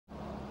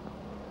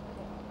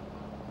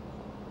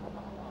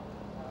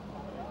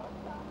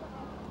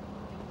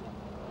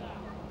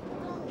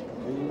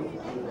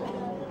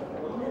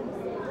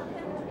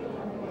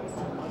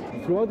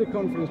throughout the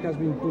conference has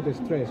been put a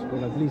stress,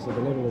 or at least at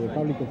the level of the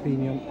public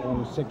opinion,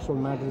 on sexual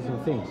matters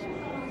and things.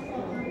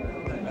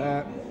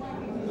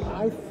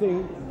 I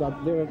think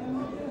that there are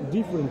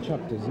different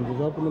chapters in the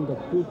document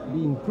that could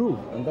be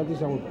improved, and that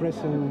is our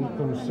present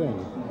concern.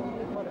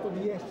 Il fatto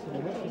di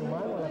essere l'essere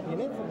umano alla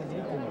pienezza dei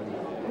diritti umani.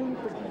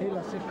 Punto. È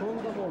la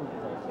seconda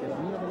volta che la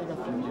mia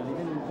delegazione a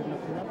livello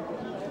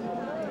internazionale.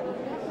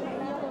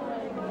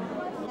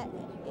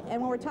 And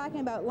when we're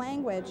talking about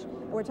language,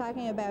 we're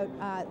talking about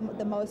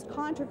the most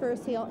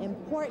controversial,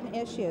 important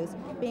issues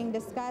being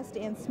discussed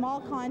in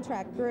small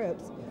contract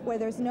groups where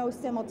there's no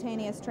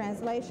simultaneous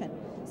translation.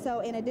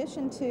 So in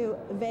addition to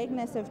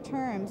vagueness of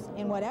terms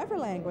in whatever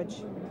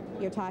language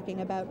you're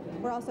talking about,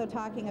 we're also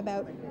talking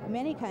about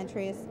many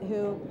countries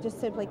who just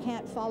simply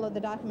can't follow the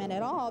document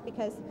at all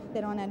because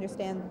they don't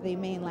understand the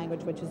main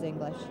language, which is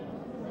English.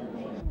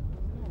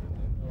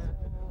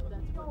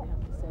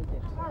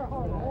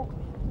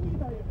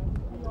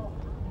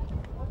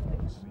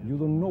 You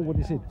don't know what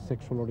is it,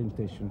 sexual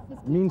orientation.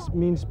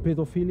 Means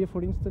pedophilia,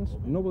 for instance?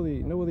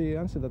 Nobody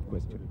answered that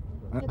question.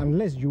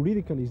 Unless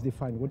juridically is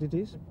defined what it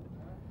is,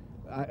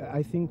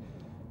 I think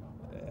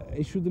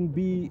it shouldn't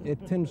be a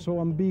term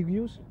so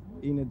ambiguous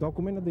in a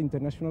document at the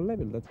international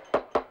level.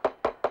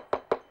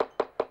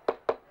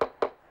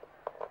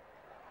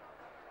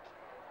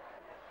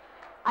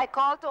 I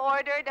call to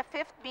order the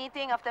 5th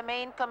meeting of the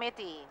main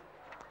committee.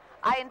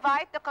 I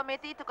invite the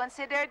committee to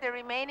consider the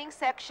remaining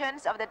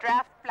sections of the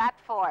draft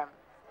platform.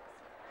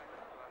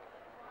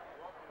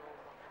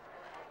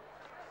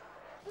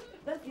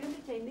 That's the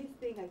only Chinese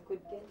thing I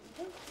could get.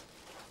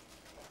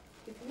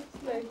 It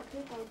looks like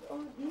take out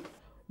all this.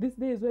 These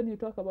days when you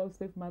talk about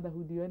safe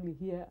motherhood, you only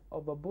hear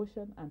of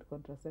abortion and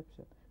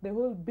contraception. The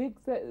whole big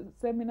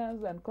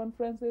seminars and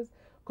conferences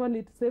call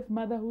it safe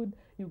motherhood.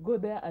 You go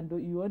there and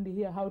you only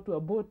hear how to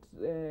abort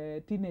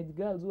teenage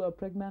girls who are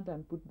pregnant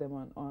and put them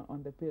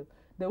on the pill.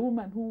 The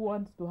woman who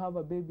wants to have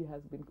a baby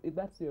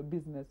that's your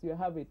business. You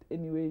have it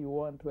any way you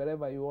want,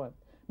 wherever you want.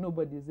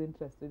 Nobody's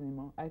interested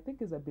anymore. I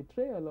think it's a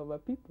betrayal of our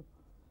people.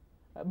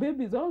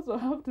 Babies also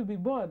have to be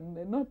born.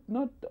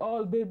 Not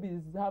all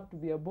babies have to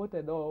be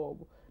aborted, or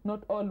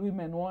not all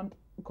women want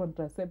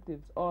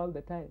contraceptives all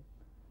the time.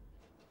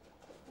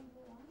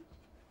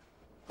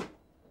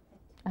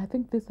 I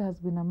think this has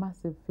been a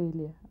massive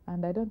failure,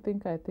 and I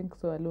think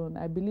so alone.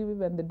 I believe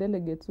even the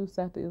delegates who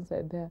sat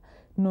inside there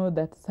know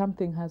that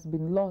something has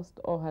been lost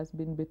or has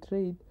been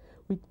betrayed,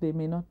 which they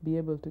may not be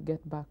able to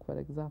get back, for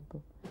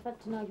example. In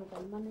fact, now you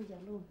can manage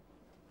alone.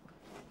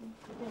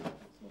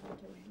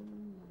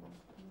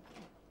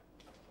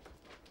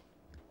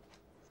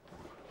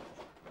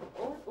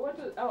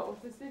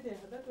 Cecilia,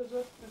 that was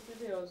what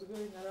Cecilia was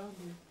going around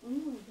with.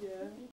 Yeah.